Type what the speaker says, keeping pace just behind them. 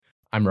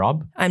I'm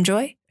Rob. I'm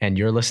Joy. And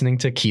you're listening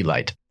to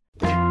Keylight.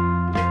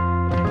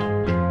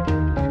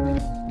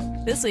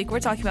 This week, we're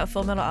talking about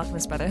Fullmetal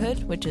Alchemist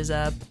Brotherhood, which is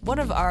one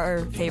of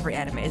our favorite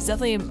animes.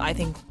 Definitely, I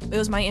think, it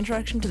was my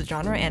introduction to the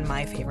genre and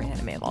my favorite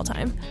anime of all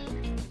time.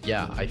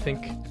 Yeah, I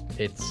think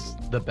it's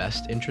the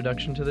best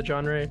introduction to the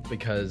genre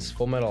because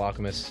Fullmetal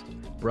Alchemist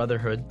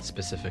Brotherhood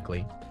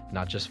specifically,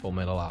 not just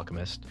Fullmetal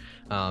Alchemist,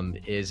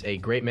 is a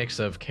great mix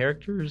of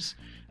characters,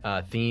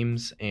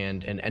 themes,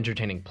 and an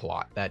entertaining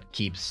plot that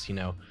keeps,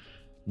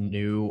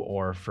 new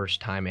or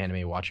first-time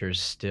anime watchers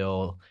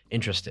still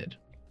interested.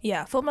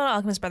 Yeah, Fullmetal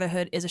Alchemist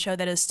Brotherhood is a show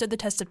that has stood the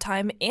test of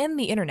time and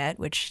the internet,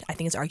 which I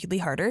think is arguably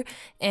harder,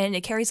 and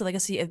it carries the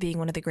legacy of being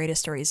one of the greatest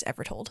stories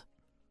ever told.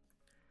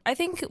 I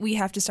think we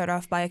have to start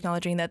off by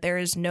acknowledging that there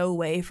is no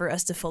way for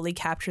us to fully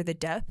capture the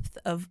depth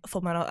of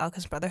Fullmetal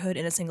Alchemist Brotherhood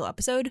in a single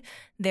episode.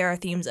 There are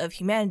themes of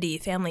humanity,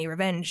 family,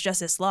 revenge,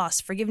 justice, loss,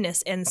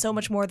 forgiveness, and so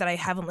much more that I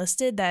haven't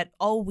listed that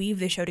all weave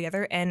the show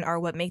together and are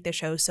what make the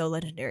show so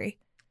legendary.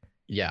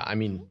 Yeah, I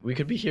mean, we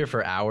could be here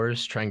for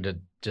hours trying to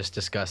just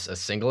discuss a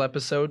single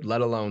episode,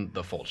 let alone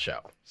the full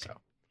show. So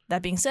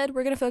that being said,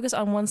 we're going to focus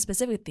on one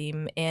specific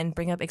theme and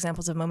bring up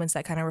examples of moments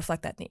that kind of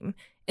reflect that theme.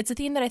 It's a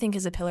theme that I think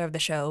is a pillar of the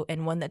show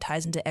and one that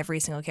ties into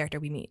every single character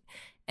we meet.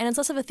 And it's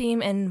less of a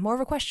theme and more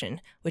of a question,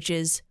 which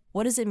is,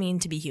 what does it mean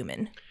to be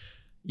human?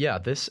 Yeah,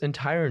 this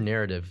entire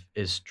narrative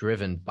is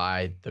driven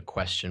by the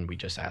question we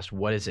just asked,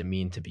 what does it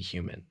mean to be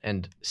human?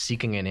 And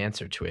seeking an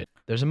answer to it.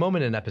 There's a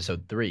moment in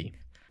episode 3.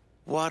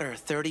 Water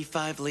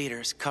 35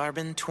 liters,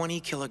 carbon 20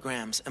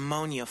 kilograms,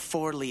 ammonia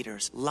 4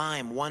 liters,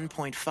 lime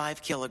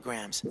 1.5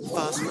 kilograms,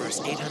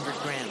 phosphorus 800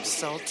 grams,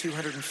 salt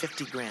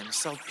 250 grams,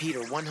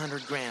 saltpeter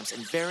 100 grams,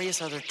 and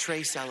various other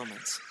trace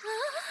elements.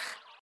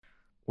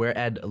 Where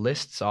Ed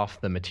lists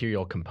off the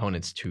material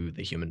components to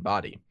the human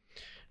body.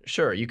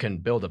 Sure, you can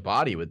build a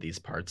body with these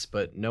parts,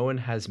 but no one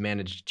has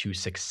managed to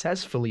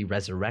successfully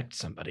resurrect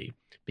somebody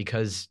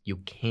because you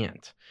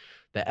can't.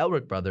 The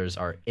Elric brothers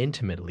are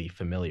intimately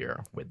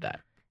familiar with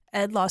that.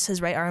 Ed lost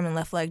his right arm and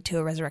left leg to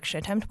a resurrection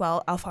attempt,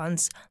 while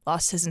Alphonse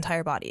lost his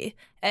entire body.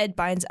 Ed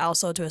binds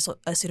Also to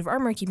a suit of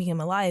armor, keeping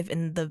him alive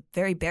in the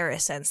very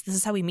barest sense. This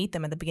is how we meet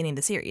them at the beginning of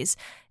the series.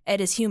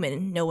 Ed is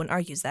human, no one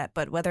argues that,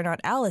 but whether or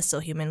not Al is still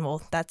human,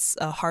 well, that's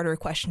a harder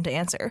question to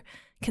answer.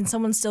 Can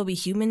someone still be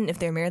human if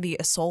they're merely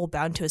a soul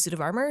bound to a suit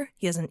of armor?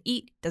 He doesn't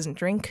eat, doesn't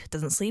drink,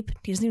 doesn't sleep,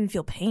 he doesn't even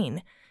feel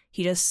pain.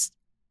 He just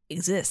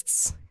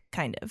exists,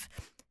 kind of.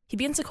 He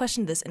begins to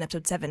question this in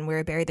episode 7,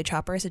 where Barry the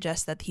Chopper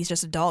suggests that he's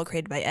just a doll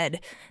created by Ed,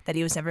 that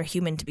he was never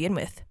human to begin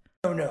with.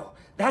 No,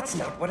 that's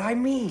not what I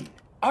mean.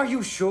 Are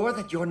you sure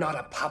that you're not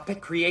a puppet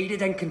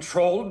created and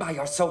controlled by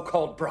your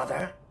so-called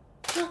brother?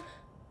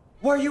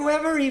 Were you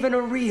ever even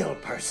a real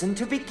person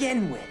to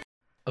begin with?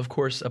 Of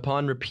course,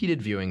 upon repeated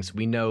viewings,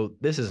 we know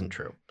this isn't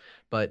true.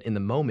 But in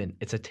the moment,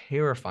 it's a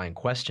terrifying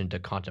question to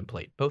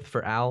contemplate, both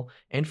for Al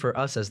and for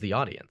us as the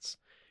audience.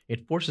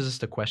 It forces us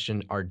to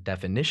question our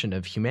definition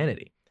of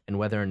humanity, and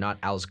whether or not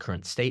Al's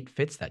current state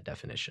fits that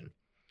definition.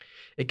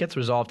 It gets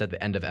resolved at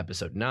the end of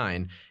episode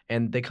 9,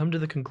 and they come to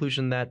the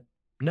conclusion that,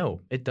 no,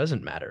 it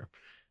doesn't matter.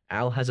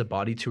 Al has a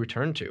body to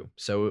return to,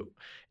 so it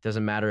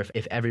doesn't matter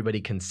if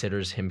everybody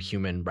considers him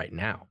human right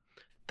now.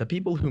 The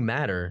people who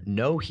matter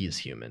know he's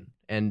human,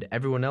 and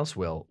everyone else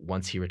will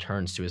once he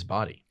returns to his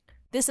body.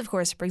 This, of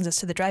course, brings us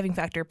to the driving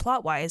factor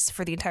plot-wise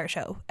for the entire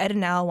show. Ed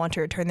and Al want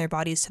to return their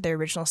bodies to their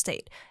original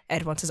state.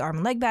 Ed wants his arm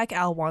and leg back,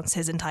 Al wants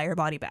his entire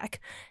body back.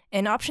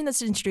 An option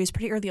that's introduced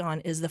pretty early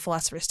on is the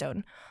Philosopher's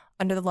Stone.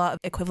 Under the law of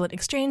equivalent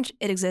exchange,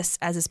 it exists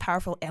as this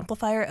powerful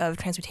amplifier of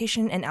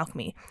transmutation and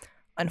alchemy.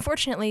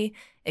 Unfortunately,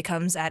 it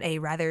comes at a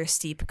rather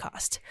steep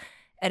cost.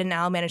 Ed and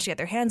Al managed to get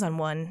their hands on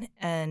one,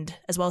 and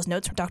as well as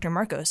notes from Dr.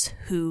 Marcos,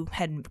 who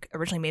had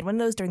originally made one of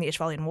those during the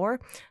Ishvalian War,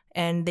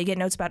 and they get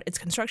notes about its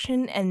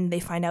construction, and they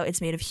find out it's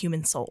made of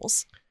human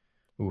souls.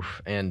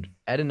 Oof, and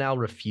Ed and Al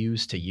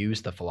refuse to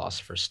use the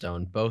Philosopher's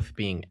Stone, both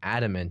being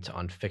adamant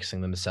on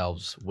fixing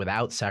themselves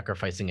without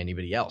sacrificing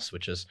anybody else,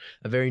 which is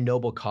a very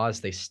noble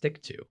cause they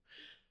stick to.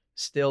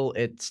 Still,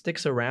 it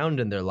sticks around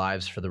in their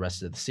lives for the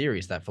rest of the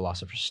series, that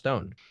Philosopher's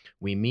Stone.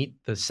 We meet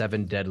the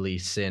 7 deadly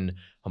sin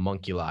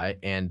homunculi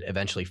and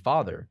eventually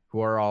Father, who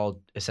are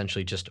all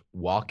essentially just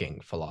walking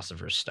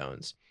Philosopher's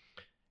Stones.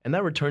 And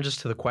that returns us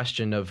to the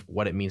question of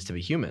what it means to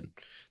be human.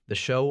 The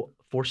show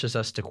forces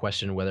us to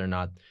question whether or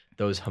not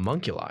those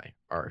homunculi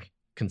are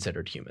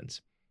considered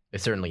humans. They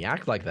certainly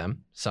act like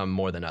them, some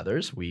more than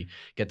others. We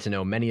get to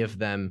know many of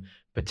them,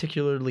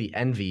 particularly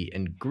envy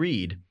and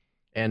greed,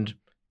 and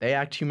they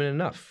act human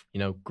enough.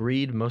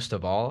 Greed most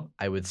of all,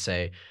 I would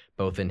say,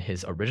 both in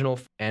his original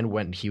and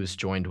when he was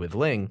joined with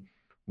Ling,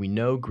 we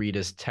know Greed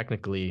is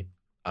technically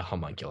a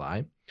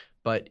homunculi,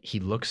 but he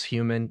looks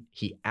human,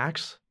 he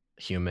acts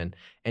human,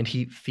 and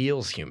he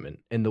feels human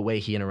in the way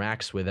he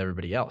interacts with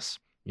everybody else.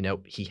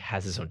 He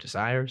has his own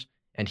desires,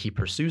 and he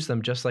pursues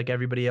them just like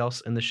everybody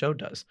else in the show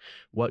does.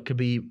 What could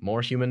be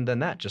more human than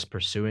that, just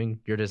pursuing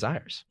your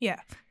desires? Yeah.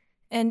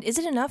 And is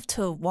it enough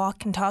to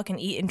walk and talk and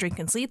eat and drink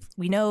and sleep?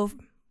 We know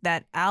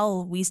that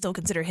Al, we still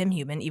consider him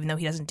human, even though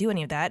he doesn't do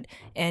any of that.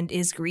 And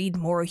is Greed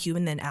more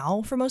human than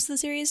Al for most of the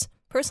series?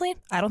 Personally,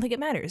 I don't think it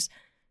matters.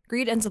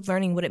 Greed ends up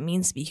learning what it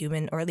means to be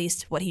human, or at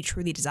least what he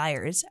truly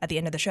desires at the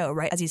end of the show,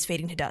 right as he's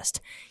fading to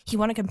dust. He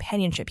wanted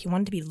companionship. He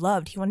wanted to be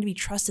loved. He wanted to be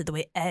trusted the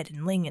way Ed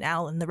and Ling and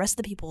Al and the rest of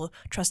the people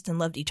trust and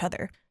loved each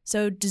other.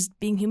 So does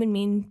being human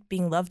mean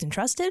being loved and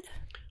trusted?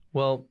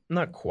 Well,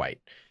 not quite.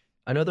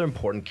 Another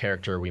important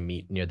character we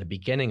meet near the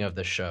beginning of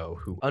the show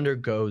who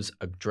undergoes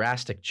a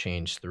drastic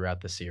change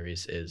throughout the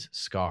series is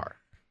Scar.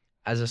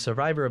 As a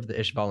survivor of the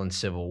Ishvalan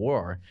Civil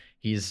War,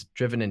 he's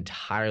driven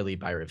entirely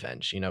by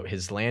revenge.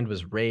 His land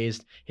was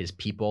razed, his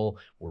people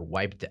were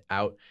wiped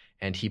out,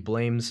 and he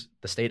blames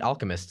the state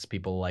alchemists,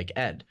 people like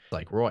Ed,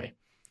 like Roy.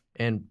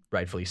 And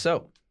rightfully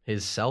so.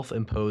 His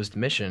self-imposed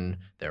mission,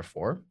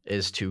 therefore,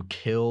 is to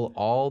kill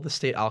all the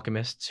state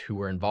alchemists who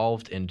were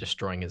involved in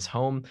destroying his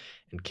home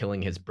and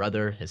killing his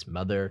brother, his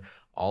mother,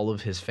 all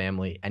of his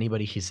family,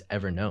 anybody he's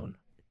ever known.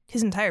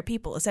 His entire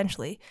people,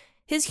 essentially.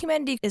 His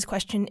humanity is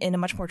questioned in a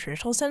much more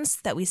traditional sense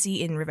that we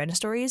see in revenge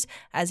stories,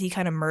 as he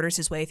kind of murders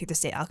his way through the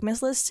state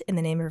alchemist list in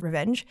the name of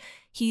revenge.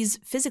 He's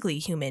physically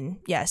human,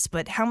 yes,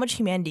 but how much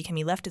humanity can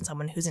be left in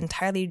someone who's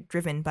entirely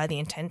driven by the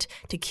intent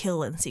to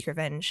kill and seek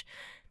revenge?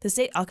 The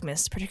state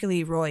alchemists,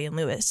 particularly Roy and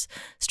Lewis,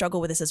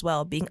 struggle with this as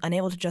well, being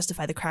unable to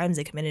justify the crimes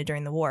they committed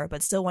during the war,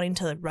 but still wanting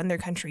to run their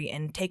country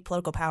and take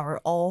political power,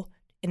 all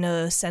in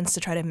a sense to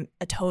try to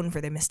atone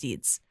for their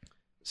misdeeds.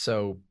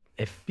 So,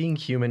 if being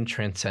human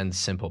transcends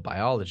simple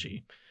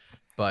biology,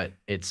 but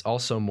it's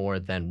also more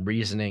than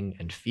reasoning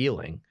and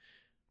feeling,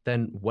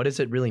 then what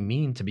does it really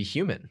mean to be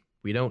human?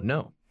 We don't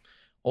know.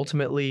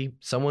 Ultimately,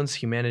 someone's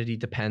humanity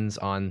depends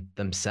on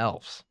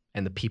themselves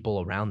and the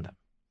people around them.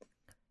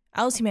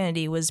 Al's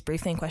humanity was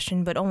briefly in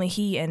question, but only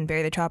he and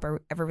Barry the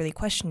Chopper ever really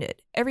questioned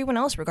it. Everyone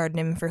else regarded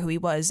him for who he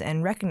was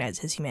and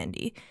recognized his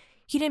humanity.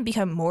 He didn't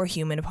become more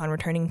human upon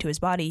returning to his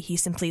body, he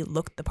simply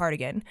looked the part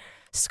again.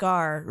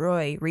 Scar,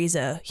 Roy,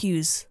 Riza,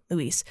 Hughes,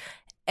 Luis.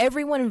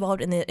 Everyone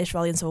involved in the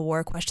Ishvalan Civil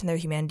War questioned their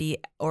humanity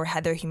or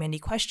had their humanity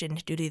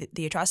questioned due to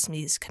the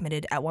atrocities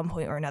committed at one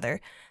point or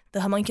another.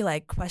 The homunculi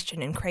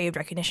questioned and craved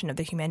recognition of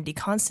their humanity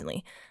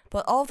constantly,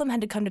 but all of them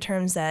had to come to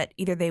terms that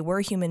either they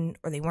were human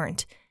or they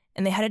weren't,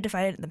 and they had to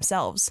define it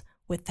themselves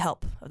with the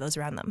help of those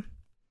around them.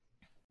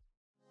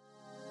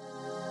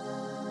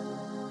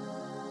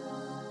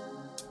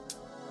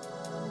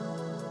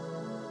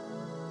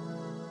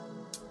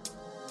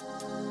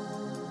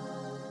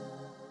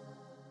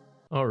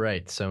 All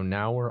right, so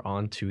now we're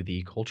on to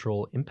the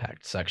cultural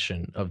impact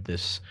section of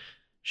this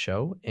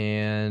show.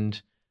 And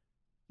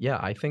yeah,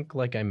 I think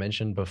like I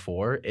mentioned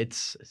before,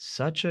 it's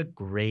such a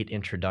great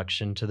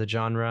introduction to the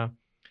genre.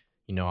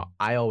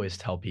 I always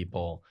tell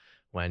people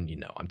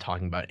when, I'm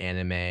talking about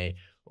anime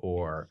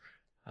or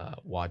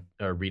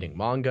reading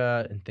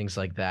manga and things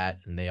like that,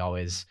 and they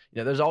always,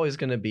 there's always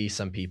going to be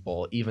some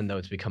people, even though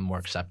it's become more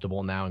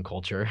acceptable now in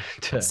culture.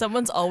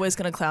 Someone's always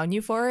going to clown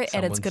you for it,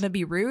 and it's going to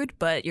be rude,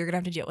 but you're going to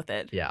have to deal with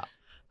it. Yeah.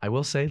 I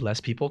will say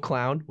less people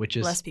clown, which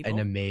is an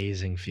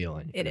amazing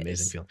feeling.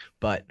 Feeling.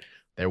 But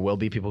there will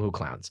be people who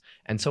clowns.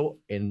 And so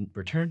in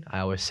return, I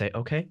always say,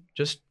 okay,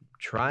 just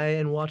try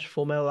and watch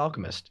Fullmetal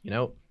Alchemist.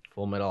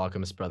 Fullmetal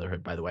Alchemist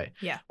Brotherhood, by the way.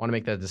 Yeah. I want to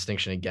make that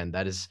distinction again.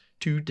 That is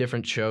two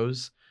different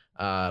shows.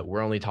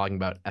 We're only talking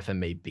about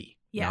FMAB,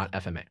 not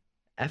FMA.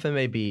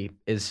 FMAB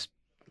is,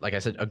 like I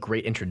said, a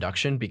great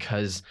introduction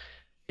because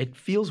it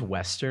feels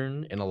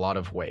Western in a lot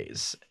of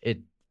ways.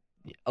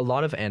 A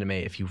lot of anime,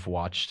 if you've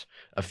watched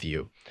a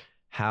few,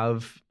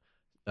 have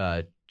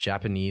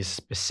Japanese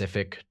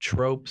specific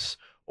tropes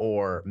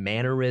or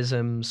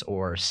mannerisms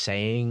or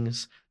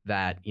sayings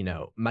that,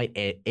 might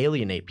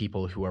alienate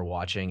people who are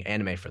watching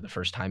anime for the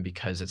first time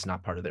because it's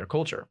not part of their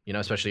culture.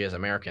 Especially as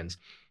Americans,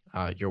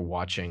 you're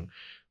watching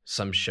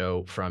some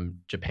show from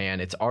Japan.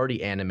 It's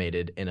already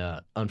animated in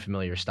a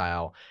unfamiliar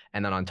style.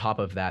 And then on top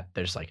of that,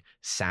 there's like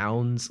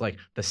sounds, like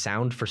the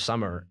sound for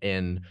summer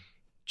in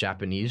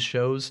Japanese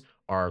shows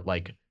are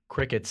like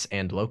crickets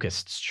and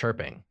locusts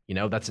chirping.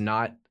 That's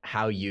not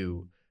how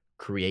you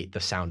create the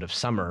sound of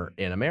summer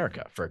in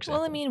America, for example.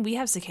 Well, I mean, we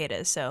have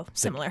cicadas, so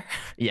similar.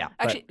 Yeah.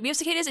 Actually, we have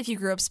cicadas if you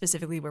grew up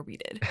specifically where we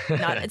did.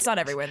 It's not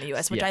everywhere in the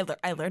U.S., which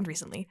I learned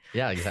recently.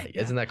 Yeah, exactly.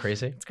 Yeah. Isn't that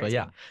crazy? It's crazy.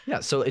 But yeah.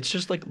 So it's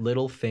just like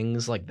little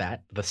things like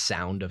that, the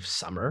sound of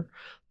summer,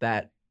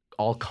 that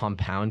all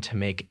compound to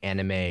make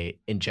anime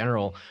in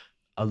general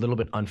a little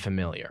bit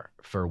unfamiliar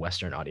for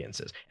Western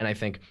audiences. And I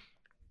think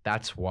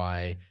that's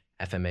why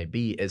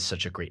FMAB is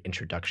such a great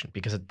introduction,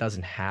 because it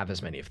doesn't have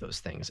as many of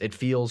those things. It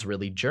feels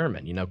really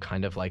German,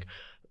 kind of like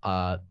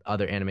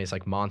other animes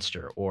like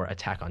Monster or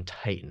Attack on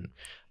Titan.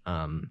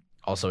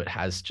 Also, it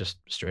has just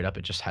straight up,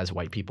 it just has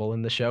white people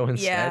in the show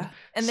instead. Yeah,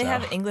 and they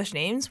have English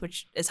names,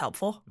 which is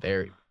helpful.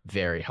 Very,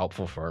 very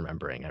helpful for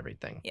remembering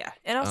everything. Yeah,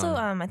 and also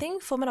I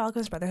think Fullmetal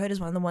Alchemist Brotherhood is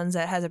one of the ones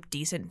that has a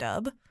decent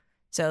dub.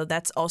 So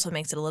that's also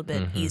makes it a little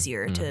bit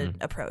easier to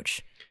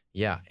approach.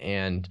 Yeah,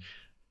 and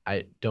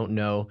I don't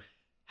know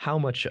how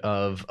much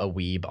of a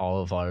weeb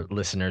all of our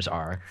listeners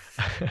are,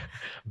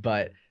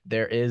 but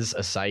there is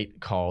a site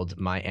called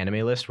My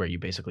Anime List where you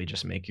basically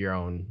just make your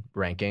own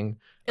ranking.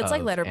 It's like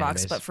of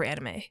Letterboxd, animes. but for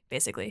anime,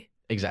 basically.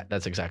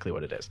 That's exactly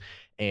what it is.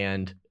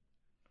 And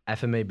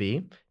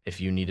FMAB, if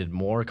you needed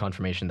more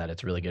confirmation that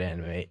it's really good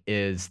anime,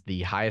 is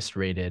the highest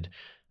rated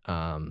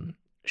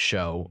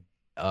show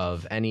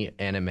of any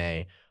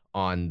anime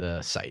on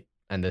the site.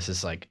 And this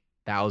is like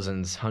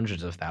thousands,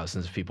 hundreds of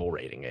thousands of people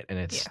rating it. And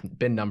it's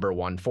been number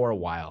one for a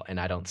while, and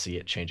I don't see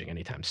it changing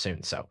anytime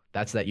soon. So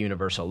that's that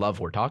universal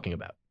love we're talking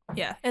about.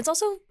 Yeah. And it's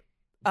also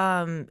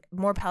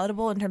more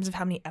palatable in terms of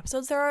how many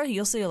episodes there are.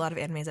 You'll see a lot of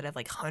animes that have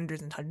like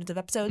hundreds and hundreds of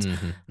episodes.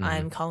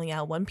 I'm calling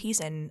out One Piece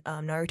and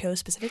Naruto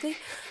specifically.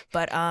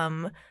 But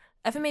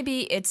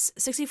FMAB, it's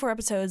 64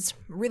 episodes,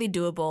 really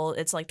doable.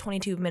 It's like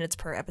 22 minutes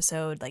per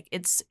episode. Like,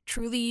 it's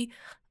truly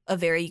a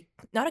very,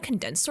 not a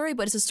condensed story,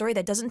 but it's a story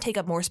that doesn't take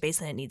up more space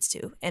than it needs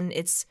to. And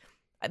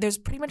there's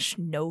pretty much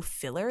no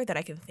filler that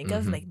I can think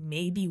of. Like,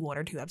 maybe one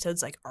or two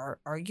episodes like are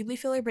arguably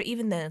filler, but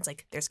even then it's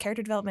like there's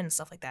character development and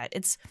stuff like that.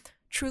 It's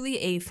truly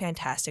a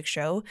fantastic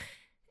show,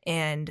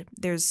 and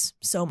there's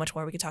so much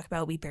more we could talk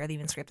about. We barely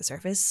even scraped the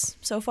surface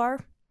so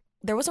far.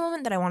 There was a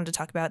moment that I wanted to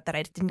talk about that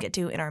I didn't get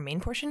to in our main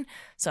portion,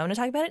 so I'm going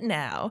to talk about it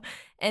now.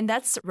 And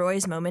that's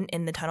Roy's moment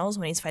in the tunnels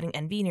when he's fighting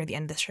Envy near the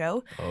end of the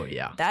show. Oh,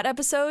 yeah. That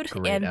episode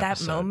Great that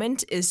episode.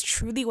 moment is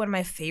truly one of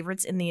my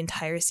favorites in the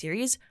entire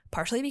series,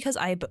 partially because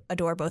I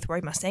adore both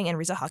Roy Mustang and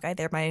Riza Hawkeye.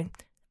 They're my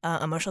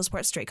emotional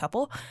support straight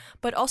couple,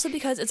 but also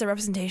because it's a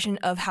representation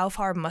of how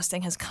far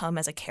Mustang has come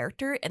as a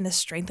character and the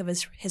strength of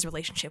his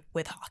relationship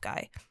with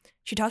Hawkeye.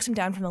 She talks him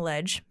down from the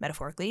ledge,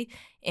 metaphorically,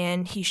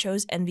 and he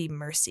shows Envy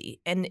mercy.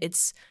 And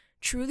it's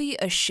truly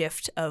a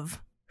shift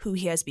of who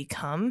he has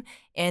become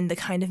and the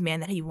kind of man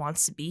that he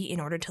wants to be in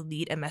order to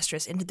lead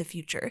Amestris into the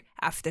future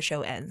after the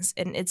show ends.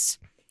 And it's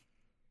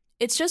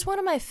just one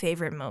of my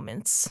favorite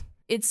moments.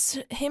 It's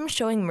him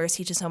showing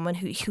mercy to someone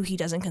who he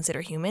doesn't consider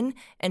human,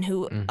 and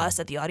who us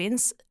at the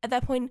audience at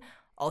that point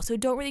also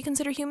don't really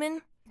consider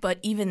human. But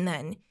even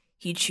then,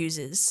 he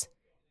chooses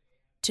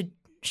to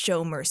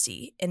show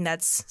mercy. And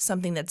that's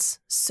something that's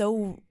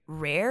so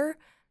rare,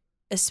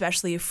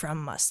 especially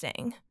from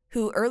Mustang,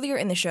 who earlier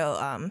in the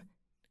show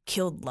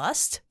killed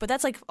Lust, but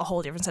that's like a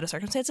whole different set of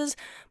circumstances.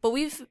 But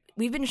we've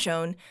been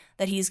shown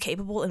that he's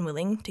capable and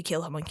willing to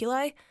kill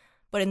homunculi,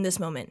 but in this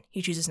moment,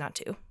 he chooses not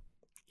to.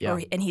 Yeah.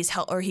 He's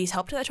helped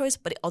to that choice,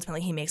 but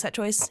ultimately he makes that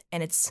choice,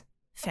 and it's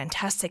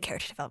fantastic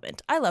character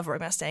development. I love Roy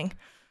Mustang.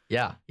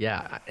 Yeah.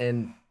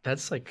 And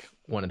that's like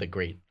one of the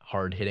great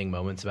hard-hitting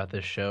moments about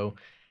this show.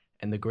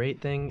 And the great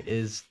thing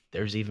is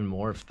there's even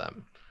more of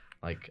them.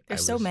 Like,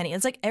 There's so many.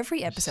 It's like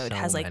every episode so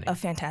has like many. a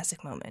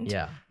fantastic moment.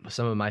 Yeah.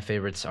 Some of my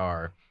favorites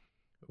are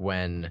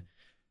when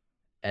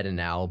Ed and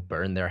Al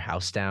burn their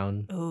house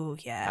down Oh,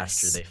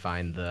 yes. after they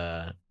find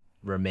the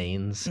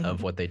remains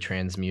of what they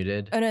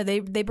transmuted. Oh, no, they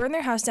burn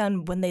their house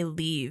down when they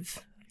leave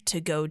to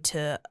go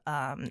to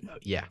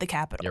Yeah. the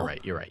capital.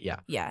 You're right. Yeah.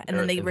 Yeah, and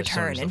then they the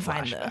return Storms and of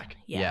find flashback. the...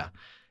 Yeah.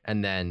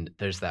 And then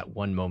there's that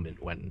one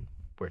moment when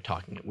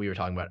we were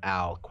talking about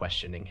Al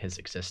questioning his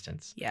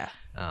existence. Yeah.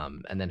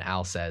 And then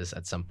Al says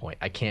at some point,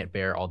 I can't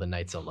bear all the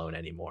nights alone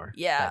anymore.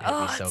 Yeah. That hit me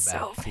Oh, so it's bad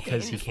so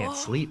because he can't painful.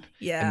 sleep.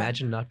 Yeah.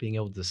 Imagine not being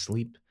able to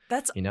sleep.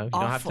 That's You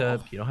awful.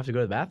 don't have to go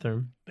to the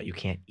bathroom, but you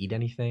can't eat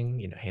anything.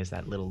 You know, he has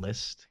that little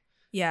list.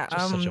 Yeah.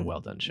 Just such a well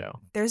done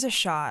show. There's a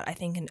shot, I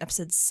think in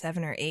episode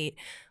 7 or 8,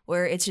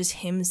 where it's just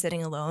him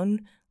sitting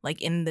alone,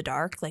 like in the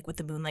dark, like with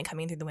the moonlight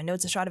coming through the window.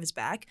 It's a shot of his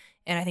back,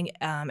 and I think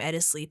Ed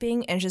is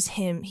sleeping, and it's just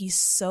him. He's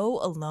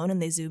so alone,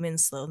 and they zoom in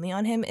slowly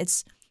on him.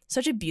 It's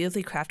such a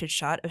beautifully crafted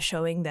shot of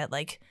showing that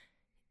like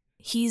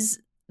he's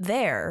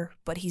there,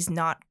 but he's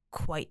not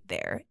quite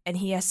there, and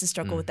he has to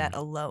struggle with that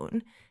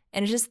alone.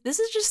 And this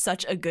is just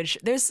such a good show.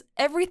 There's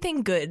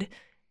everything good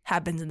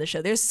happens in the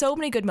show. There's so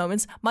many good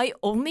moments. My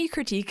only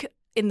critique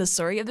in the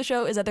story of the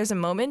show is that there's a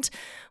moment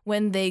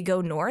when they go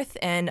north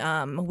and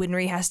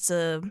Winry has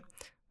to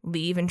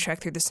leave and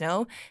trek through the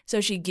snow. So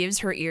she gives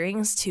her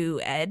earrings to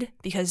Ed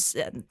because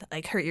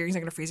like her earrings are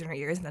going to freeze in her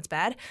ears and that's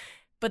bad.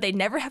 But they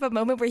never have a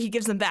moment where he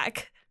gives them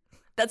back.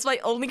 That's my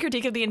only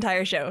critique of the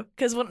entire show.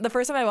 Because the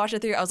first time I watched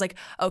it through, I was like,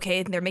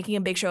 okay, they're making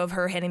a big show of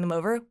her handing them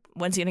over.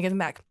 When's he going to give them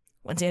back?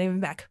 When's he going to give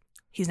them back?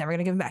 He's never going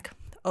to give them back.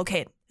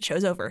 Okay,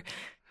 show's over.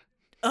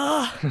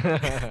 Ugh.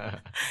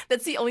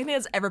 That's the only thing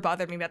that's ever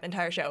bothered me about the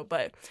entire show,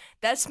 but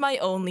that's my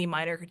only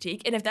minor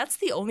critique. And if that's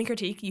the only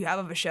critique you have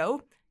of a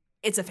show,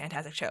 it's a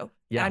fantastic show.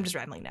 Yeah. And I'm just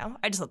rambling now.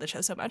 I just love the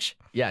show so much.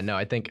 Yeah, no,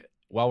 I think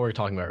while we're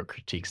talking about our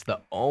critiques,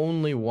 the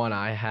only one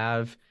I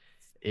have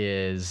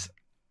is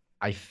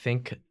I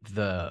think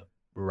the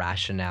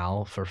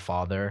rationale for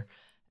Father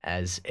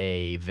as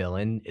a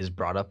villain is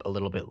brought up a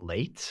little bit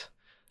late.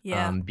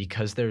 Yeah.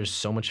 Because there's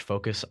so much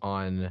focus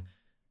on,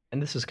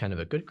 and this is kind of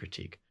a good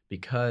critique,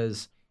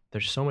 because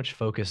there's so much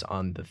focus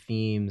on the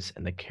themes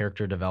and the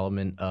character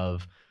development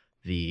of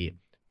the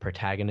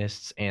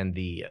protagonists and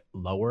the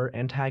lower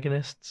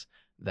antagonists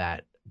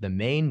that the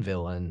main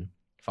villain,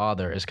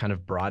 Father, is kind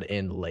of brought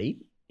in late,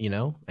 you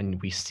know,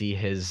 and we see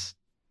his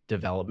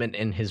development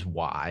and his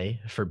why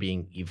for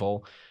being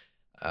evil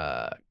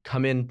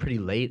come in pretty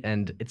late,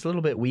 and it's a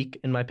little bit weak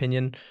in my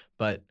opinion,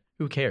 but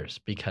who cares,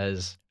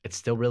 because it's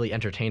still really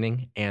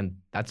entertaining, and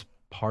that's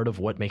part of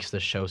what makes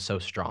this show so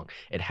strong.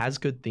 It has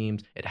good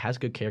themes, it has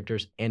good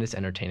characters, and it's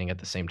entertaining at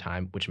the same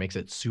time, which makes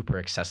it super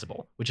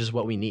accessible, which is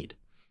what we need.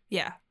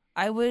 Yeah,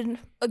 I would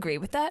agree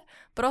with that.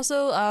 But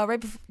also,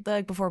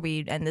 before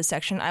we end this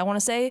section, I want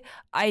to say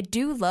I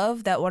do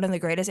love that one of the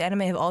greatest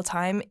anime of all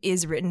time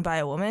is written by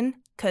a woman,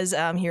 because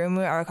Hiromu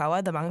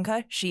Arakawa, the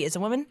mangaka, she is a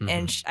woman,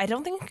 and I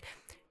don't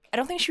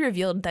think she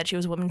revealed that she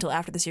was a woman until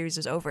after the series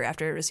was over,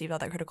 after it received all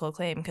that critical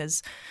acclaim,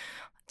 because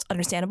it's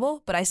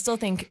understandable, but I still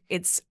think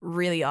it's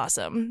really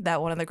awesome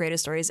that one of the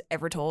greatest stories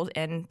ever told,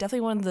 and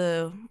definitely one of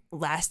the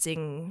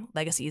lasting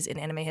legacies in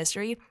anime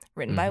history,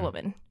 written by a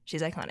woman.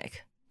 She's iconic.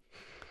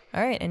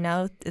 All right, and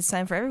now it's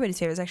time for everybody's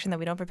favorite section that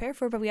we don't prepare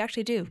for, but we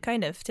actually do,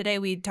 kind of. Today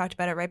we talked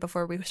about it right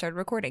before we started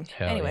recording.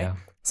 Anyway,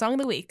 Song of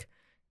the Week.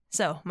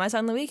 So, my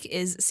Song of the Week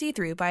is See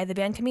Through by the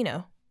band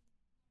Camino.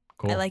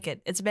 Cool. I like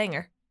it. It's a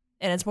banger.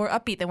 And it's more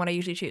upbeat than what I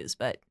usually choose,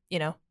 but, you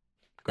know,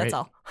 Great. That's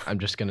all. I'm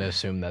just going to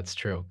assume that's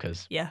true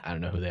because I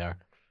don't know who they are.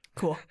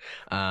 Cool.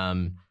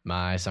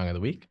 My Song of the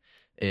Week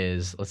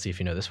is, let's see if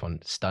you know this one,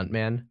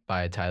 Stuntman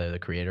by Tyler, the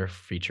Creator,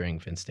 featuring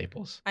Vince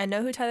Staples. I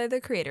know who Tyler, the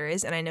Creator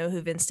is, and I know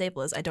who Vince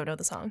Staples is. I don't know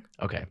the song.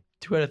 Okay.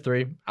 2 out of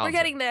 3. We're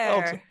getting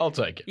there. I'll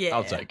take it. Yeah.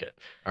 I'll take it.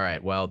 All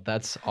right. Well,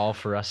 that's all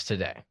for us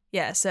today.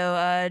 Yeah.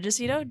 So just,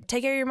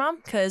 take care of your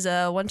mom, because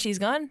once she's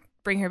gone,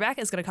 bring her back.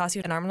 It's going to cost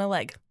you an arm and a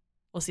leg.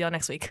 We'll see y'all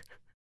next week.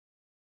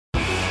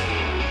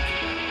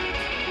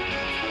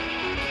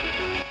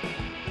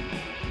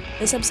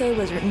 This episode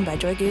was written by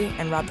Joy Gu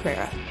and Rob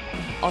Pereira.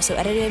 Also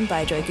edited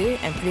by Joy Gu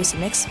and produced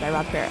and mixed by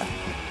Rob Pereira.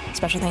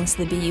 Special thanks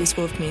to the BU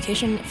School of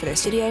Communication for their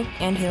studio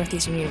and to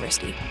Northeastern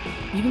University.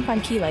 You can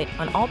find Keylight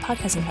on all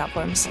podcasting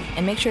platforms,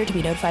 and make sure to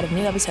be notified of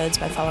new episodes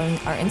by following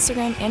our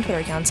Instagram and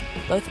Twitter accounts,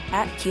 both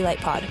at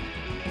KeylightPod.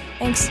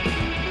 Thanks.